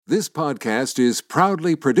This podcast is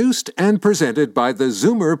proudly produced and presented by the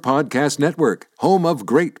Zoomer Podcast Network, home of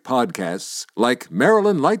great podcasts like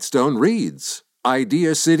Marilyn Lightstone Reads,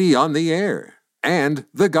 Idea City on the Air, and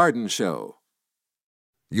The Garden Show.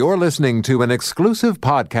 You're listening to an exclusive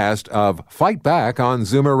podcast of Fight Back on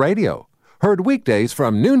Zoomer Radio, heard weekdays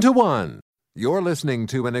from noon to 1. You're listening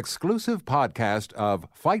to an exclusive podcast of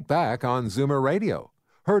Fight Back on Zoomer Radio,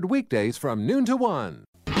 heard weekdays from noon to 1.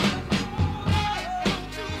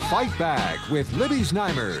 Fight Back with Libby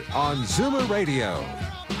Znaimer on Zoomer Radio.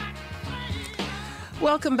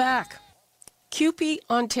 Welcome back. CUPE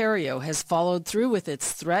Ontario has followed through with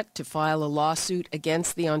its threat to file a lawsuit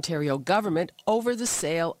against the Ontario government over the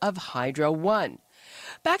sale of Hydro One.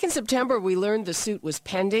 Back in September, we learned the suit was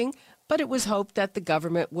pending, but it was hoped that the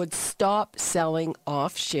government would stop selling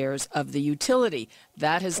off shares of the utility.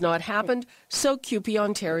 That has not happened, so CUPE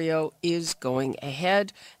Ontario is going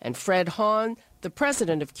ahead. And Fred Hahn, the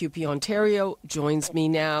president of CUPE Ontario, joins me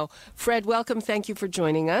now. Fred, welcome. Thank you for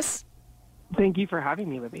joining us. Thank you for having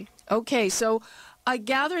me, Libby. Okay, so I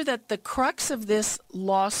gather that the crux of this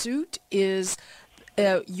lawsuit is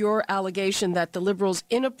your allegation that the Liberals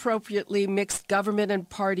inappropriately mixed government and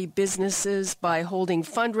party businesses by holding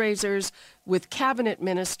fundraisers with cabinet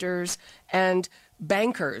ministers and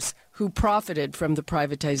bankers who profited from the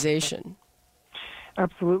privatization.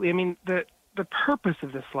 Absolutely. I mean, the purpose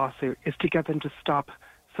of this lawsuit is to get them to stop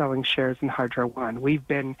selling shares in Hydro One. We've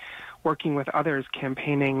been working with others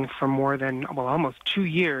campaigning for more than, almost 2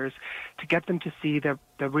 years to get them to see the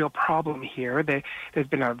real problem here. There's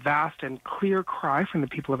been a vast and clear cry from the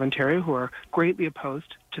people of Ontario who are greatly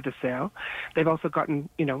opposed to the sale. They've also gotten,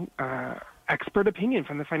 expert opinion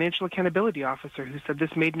from the Financial Accountability Officer who said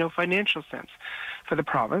this made no financial sense for the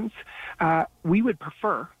province. We would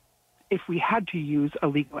prefer, if we had to use a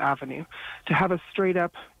legal avenue, to have a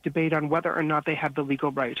straight-up debate on whether or not they have the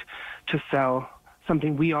legal right to sell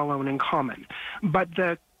something we all own in common. But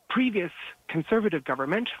the previous Conservative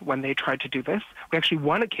government, when they tried to do this, we actually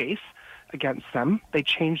won a case against them. They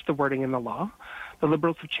changed the wording in the law. The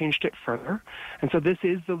Liberals have changed it further. And so this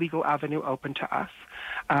is the legal avenue open to us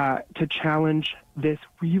to challenge this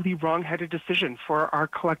really wrong-headed decision for our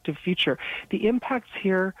collective future. The impacts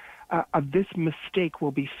here of this mistake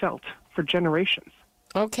will be felt for generations.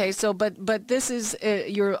 Okay, so but this is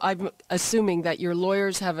I'm assuming that your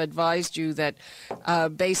lawyers have advised you that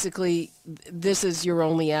basically this is your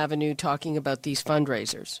only avenue talking about these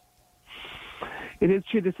fundraisers. It is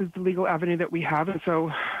true. This is the legal avenue that we have, and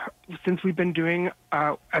so since we've been doing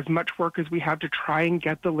as much work as we have to try and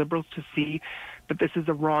get the Liberals to see that this is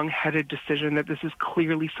a wrong-headed decision, that this is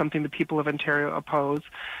clearly something the people of Ontario oppose,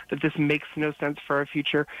 that this makes no sense for our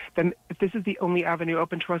future, then if this is the only avenue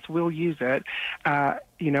open to us, we'll use it. And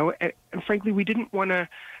frankly, we didn't want to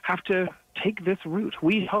have to take this route.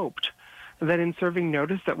 We hoped that in serving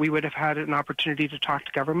notice that we would have had an opportunity to talk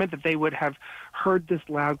to government, that they would have heard this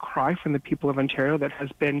loud cry from the people of Ontario that has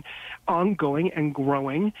been ongoing and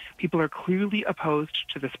growing. People are clearly opposed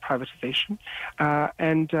to this privatization.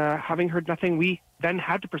 And having heard nothing, we then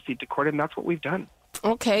had to proceed to court, and that's what we've done.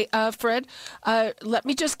 Okay, Fred, let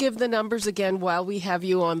me just give the numbers again while we have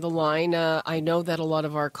you on the line. I know that a lot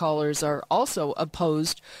of our callers are also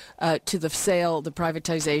opposed to the sale, the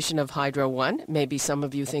privatization of Hydro One. Maybe some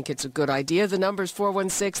of you think it's a good idea. The number is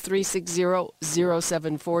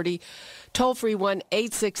 416-360-0740. Toll-free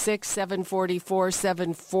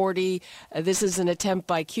 1-866-740-4740. This is an attempt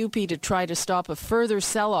by CUPE to try to stop a further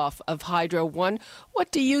sell-off of Hydro One. What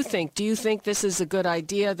do you think? Do you think this is a good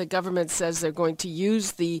idea? The government says they're going to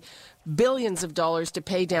use the billions of dollars to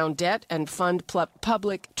pay down debt and fund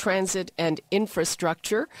public transit and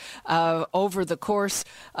infrastructure. Over the course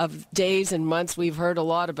of days and months, we've heard a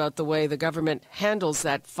lot about the way the government handles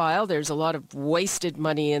that file. There's a lot of wasted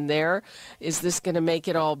money in there. Is this going to make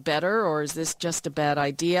it all better, or is this just a bad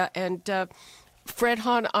idea? And Fred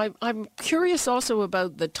Hahn, I'm curious also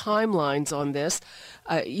about the timelines on this.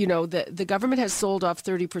 The government has sold off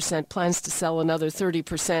 30%, plans to sell another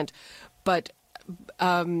 30%, but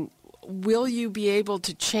will you be able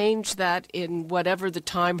to change that in whatever the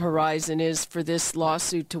time horizon is for this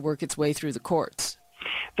lawsuit to work its way through the courts?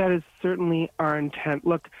 That is certainly our intent.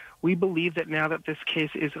 Look, we believe that now that this case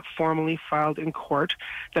is formally filed in court,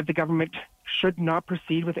 that the government should not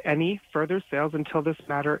proceed with any further sales until this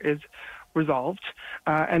matter is resolved.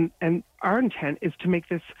 And our intent is to make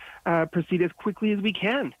this proceed as quickly as we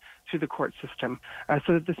can through the court system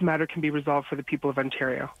so that this matter can be resolved for the people of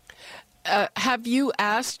Ontario. Have you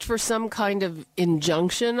asked for some kind of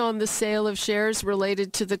injunction on the sale of shares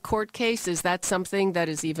related to the court case? Is that something that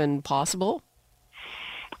is even possible?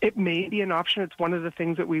 It may be an option. It's one of the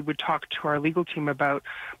things that we would talk to our legal team about.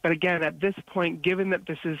 But again, at this point, given that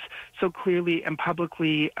this is so clearly and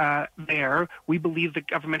publicly there, we believe the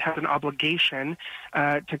government has an obligation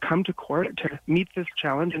to come to court to meet this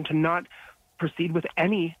challenge and to not proceed with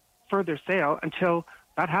any further sale until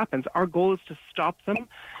that happens. Our goal is to stop them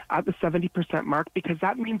at the 70% mark, because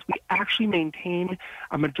that means we actually maintain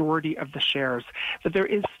a majority of the shares, that there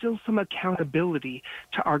is still some accountability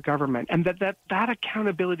to our government, and that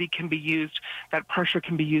accountability can be used, that pressure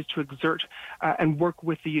can be used to exert and work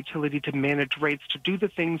with the utility to manage rates, to do the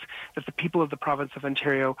things that the people of the province of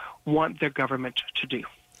Ontario want their government to do.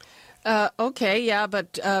 Okay, yeah,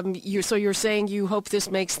 but you're saying you hope this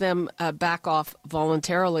makes them back off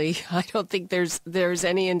voluntarily. I don't think there's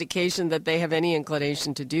any indication that they have any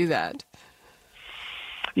inclination to do that.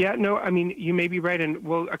 Yeah, no, I mean, you may be right, and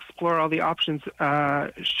we'll explore all the options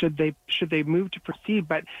should they move to proceed.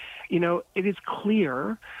 But, it is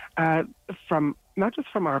clear from not just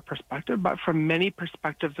from our perspective, but from many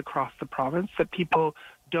perspectives across the province that people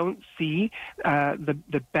don't see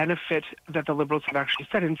the benefit that the Liberals have actually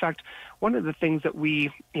said. In fact, one of the things that we,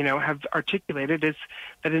 have articulated is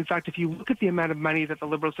that, in fact, if you look at the amount of money that the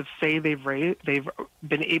Liberals have say they've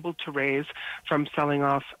been able to raise from selling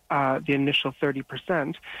off the initial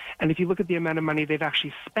 30%, and if you look at the amount of money they've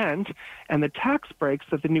actually spent and the tax breaks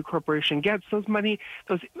that the new corporation gets, those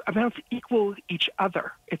amounts equal each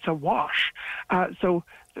other. It's a wash. So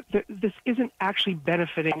this isn't actually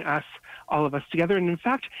benefiting us, all of us together. And in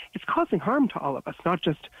fact, it's causing harm to all of us, not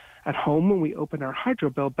just at home when we open our hydro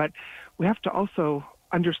bill, but we have to also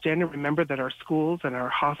understand and remember that our schools and our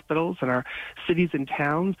hospitals and our cities and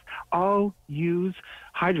towns all use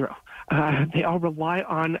hydro. They all rely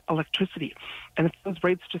on electricity. And if those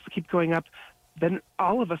rates just keep going up, then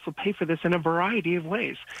all of us will pay for this in a variety of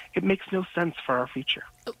ways. It makes no sense for our future.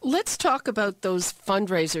 Let's talk about those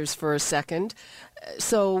fundraisers for a second.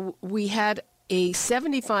 So we had a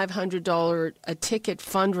 $7,500 a ticket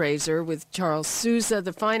fundraiser with Charles Sousa,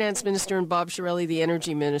 the finance minister, and Bob Chiarelli, the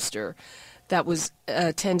energy minister. That was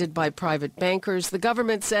attended by private bankers. The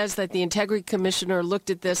government says that the Integrity Commissioner looked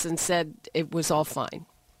at this and said it was all fine.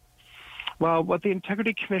 Well, what the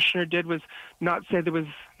Integrity Commissioner did was not say there was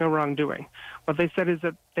no wrongdoing. What they said is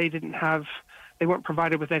that they weren't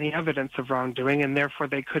provided with any evidence of wrongdoing, and therefore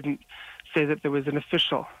they couldn't say that there was an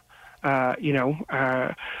official,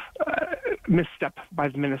 misstep by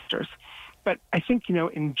the ministers. But I think,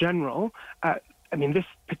 in general, this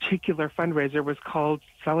particular fundraiser was called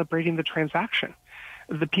Celebrating the Transaction.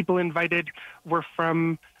 The people invited were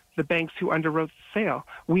from the banks who underwrote the sale.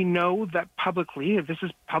 We know that this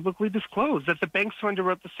is publicly disclosed, that the banks who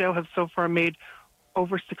underwrote the sale have so far made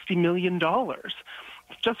over $60 million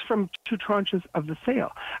just from 2 tranches of the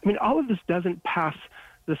sale. All of this doesn't pass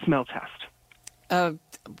the smell test.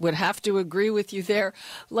 Would have to agree with you there.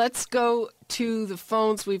 Let's go to the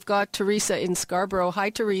phones. We've got Teresa in Scarborough. Hi,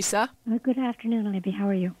 Teresa. Good afternoon, Libby. How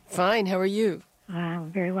are you? Fine. How are you?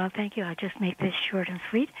 Very well, thank you. I'll just make this short and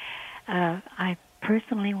sweet. I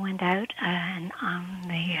personally went out on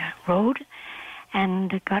the road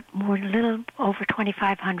and got a little over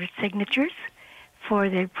 2,500 signatures for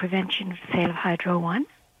the prevention of sale of Hydro One.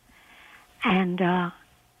 And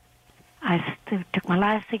I took my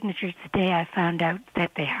last signatures today. I found out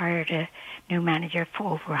that they hired a new manager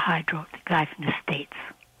for over Hydro, the guy from the States.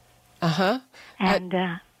 Uh-huh. And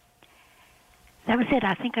that was it.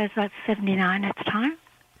 I think I was about 79 at the time.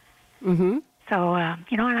 Mm-hmm. So, and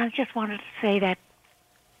I just wanted to say that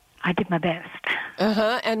I did my best.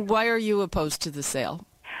 Uh-huh. And why are you opposed to the sale?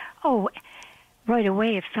 Oh, right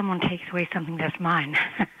away, if someone takes away something that's mine,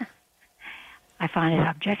 I find it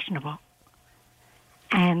objectionable.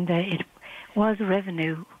 And it was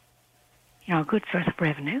revenue, a good source of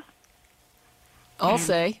revenue. I'll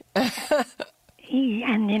say. It's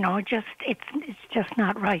just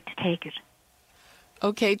not right to take it.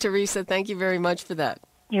 Okay, Teresa, thank you very much for that.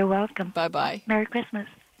 You're welcome. Bye-bye. Merry Christmas.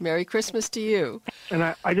 Merry Christmas to you. And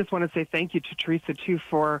I just want to say thank you to Teresa, too,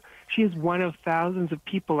 she is one of thousands of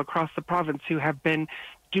people across the province who have been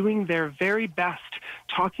doing their very best,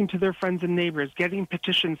 talking to their friends and neighbors, getting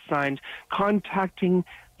petitions signed, contacting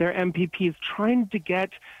their MPPs, trying to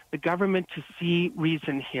get the government to see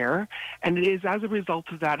reason here. And it is as a result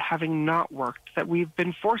of that having not worked that we've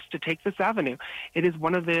been forced to take this avenue. It is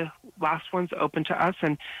one of the last ones open to us,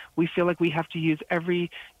 and we feel like we have to use every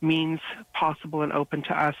means possible and open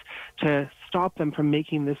to us to stop them from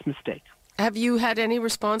making this mistake. Have you had any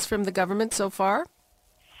response from the government so far?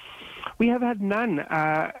 We have had none.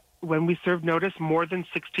 when we served notice more than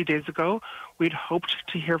 60 days ago, we'd hoped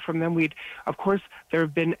to hear from them. Of course, there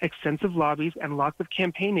have been extensive lobbies and lots of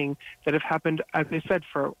campaigning that have happened, as I said,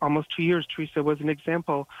 for almost 2 years. Teresa was an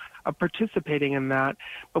example of participating in that,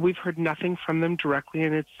 but we've heard nothing from them directly,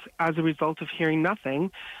 and it's as a result of hearing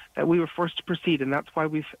nothing that we were forced to proceed, and that's why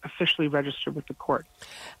we've officially registered with the court.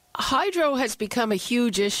 Hydro has become a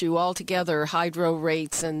huge issue altogether, hydro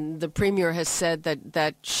rates, and the Premier has said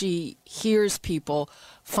that she hears people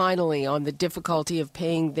finally on the difficulty of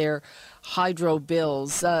paying their hydro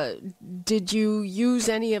bills. Did you use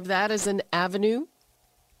any of that as an avenue?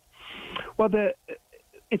 Well,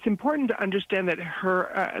 it's important to understand that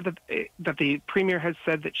that the Premier has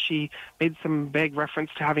said that she made some vague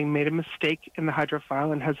reference to having made a mistake in the hydro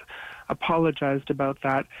file and has apologized about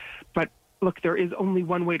that. But look, there is only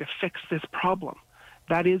one way to fix this problem.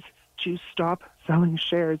 That is to stop selling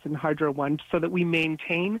shares in Hydro One so that we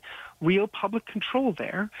maintain real public control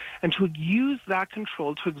there, and to use that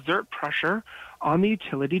control to exert pressure on the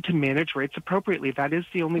utility to manage rates appropriately. That is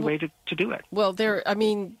the only way to do it. Well, they're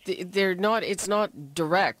not, it's not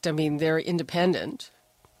direct. I mean, they're independent,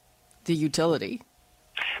 the utility.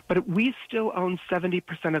 But we still own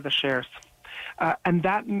 70% of the shares. And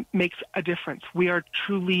that makes a difference. We are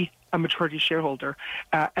truly a majority shareholder,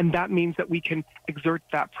 and that means that we can exert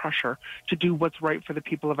that pressure to do what's right for the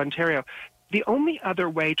people of Ontario. The only other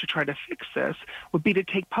way to try to fix this would be to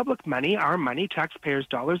take public money, our money, taxpayers'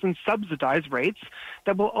 dollars, and subsidize rates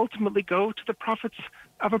that will ultimately go to the profits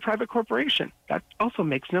of a private corporation. That also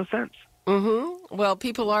makes no sense. Mm-hmm. Well,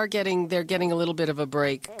 people are getting a little bit of a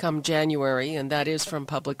break come January, and that is from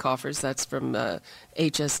public coffers. That's from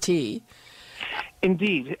HST.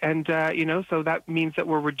 Indeed. And, so that means that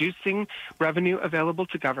we're reducing revenue available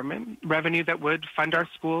to government, revenue that would fund our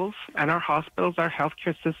schools and our hospitals, our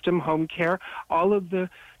healthcare system, home care, all of the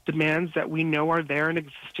demands that we know are there in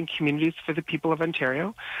existing communities for the people of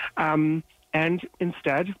Ontario. And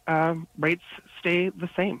instead, rates stay the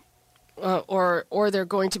same. Or they're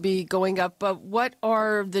going to be going up. But what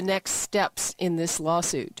are the next steps in this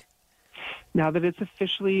lawsuit? Now that it's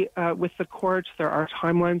officially with the court, there are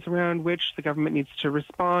timelines around which the government needs to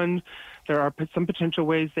respond. There are some potential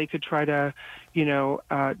ways they could try to,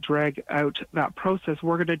 drag out that process.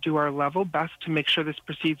 We're going to do our level best to make sure this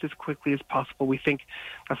proceeds as quickly as possible. We think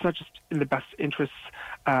that's not just in the best interests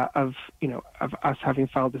of us having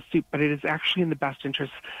filed the suit, but it is actually in the best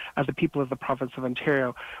interests of the people of the province of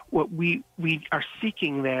Ontario. What we are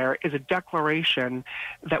seeking there is a declaration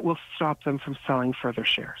that will stop them from selling further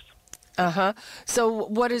shares. Uh-huh. So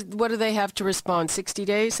what do they have to respond? 60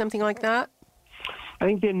 days, something like that? I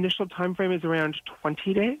think the initial time frame is around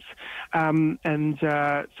 20 days.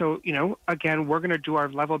 So, again, we're going to do our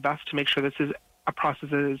level best to make sure this is a process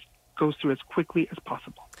that goes through as quickly as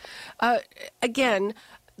possible. Again,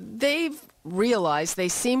 they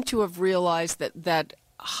seem to have realized that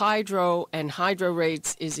hydro and hydro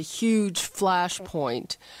rates is a huge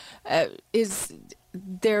flashpoint. Is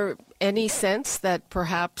there any sense that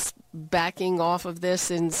perhaps backing off of this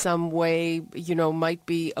in some way, might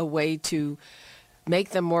be a way to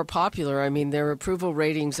make them more popular? I mean, their approval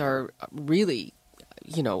ratings are really,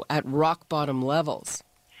 at rock bottom levels.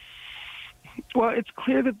 Well, it's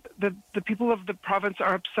clear that the people of the province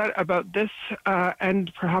are upset about this and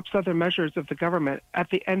perhaps other measures of the government. At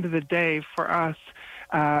the end of the day, for us,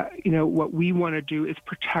 what we want to do is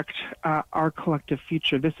protect our collective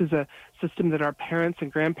future. This is a system that our parents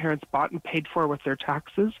and grandparents bought and paid for with their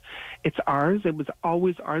taxes. It's ours. It was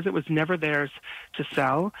always ours. It was never theirs to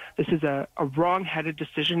sell. This is a wrong-headed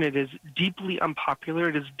decision. It is deeply unpopular.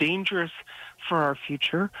 It is dangerous for our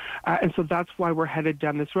future. And so that's why we're headed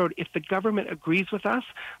down this road. If the government agrees with us,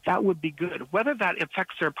 that would be good. Whether that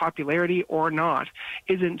affects their popularity or not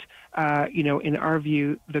isn't, in our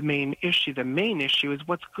view, the main issue. The main issue is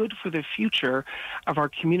what's good for the future of our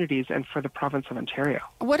communities and for the province of Ontario.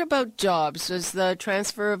 What about jobs? Is the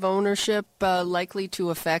transfer of ownership likely to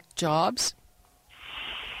affect jobs?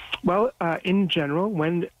 Well, in general,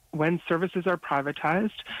 when services are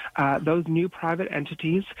privatized, those new private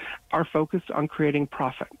entities are focused on creating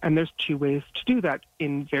profit. And there's two ways to do that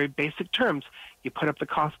in very basic terms. You put up the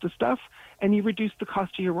cost of stuff and you reduce the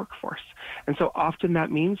cost of your workforce. And so often that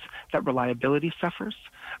means that reliability suffers,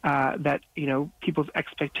 that, people's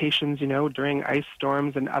expectations, during ice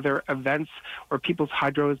storms and other events where people's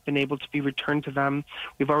hydro has been able to be returned to them.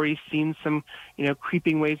 We've already seen some,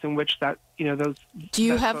 creeping ways in which that,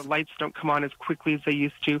 the lights don't come on as quickly as they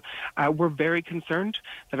used to. We're very concerned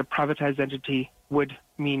that a privatized entity would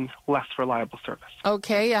mean less reliable service.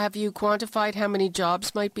 Okay. Have you quantified how many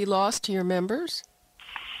jobs might be lost to your members?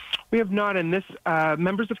 We have not, and this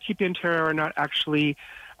members of CUPE Ontario are not actually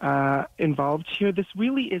involved here. This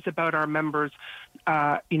really is about our members,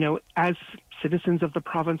 as citizens of the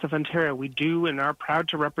province of Ontario. We do and are proud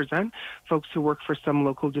to represent folks who work for some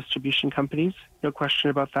local distribution companies, no question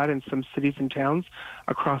about that, in some cities and towns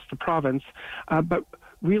across the province. But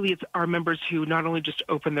really, it's our members who not only just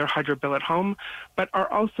open their hydro bill at home, but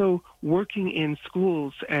are also working in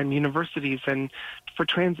schools and universities and for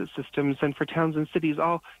transit systems and for towns and cities,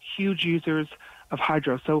 all huge users of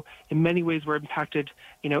hydro. So in many ways, we're impacted,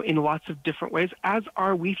 in lots of different ways, as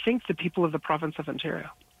are, we think, the people of the province of Ontario.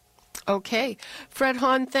 Okay. Fred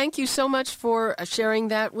Hahn, thank you so much for sharing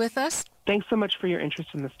that with us. Thanks so much for your interest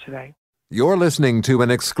in this today. You're listening to an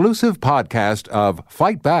exclusive podcast of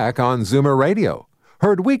Fight Back on Zoomer Radio.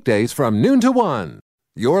 Heard weekdays from noon to 1.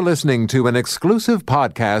 You're listening to an exclusive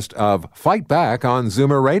podcast of Fight Back on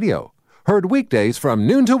Zoomer Radio. Heard weekdays from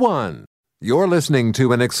noon to 1. You're listening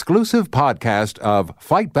to an exclusive podcast of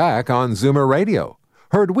Fight Back on Zoomer Radio.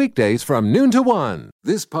 Heard weekdays from noon to 1.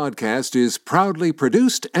 This podcast is proudly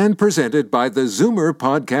produced and presented by the Zoomer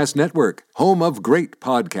Podcast Network, home of great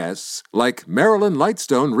podcasts like Marilyn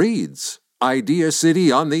Lightstone Reads, Idea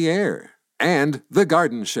City on the Air, and The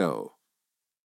Garden Show.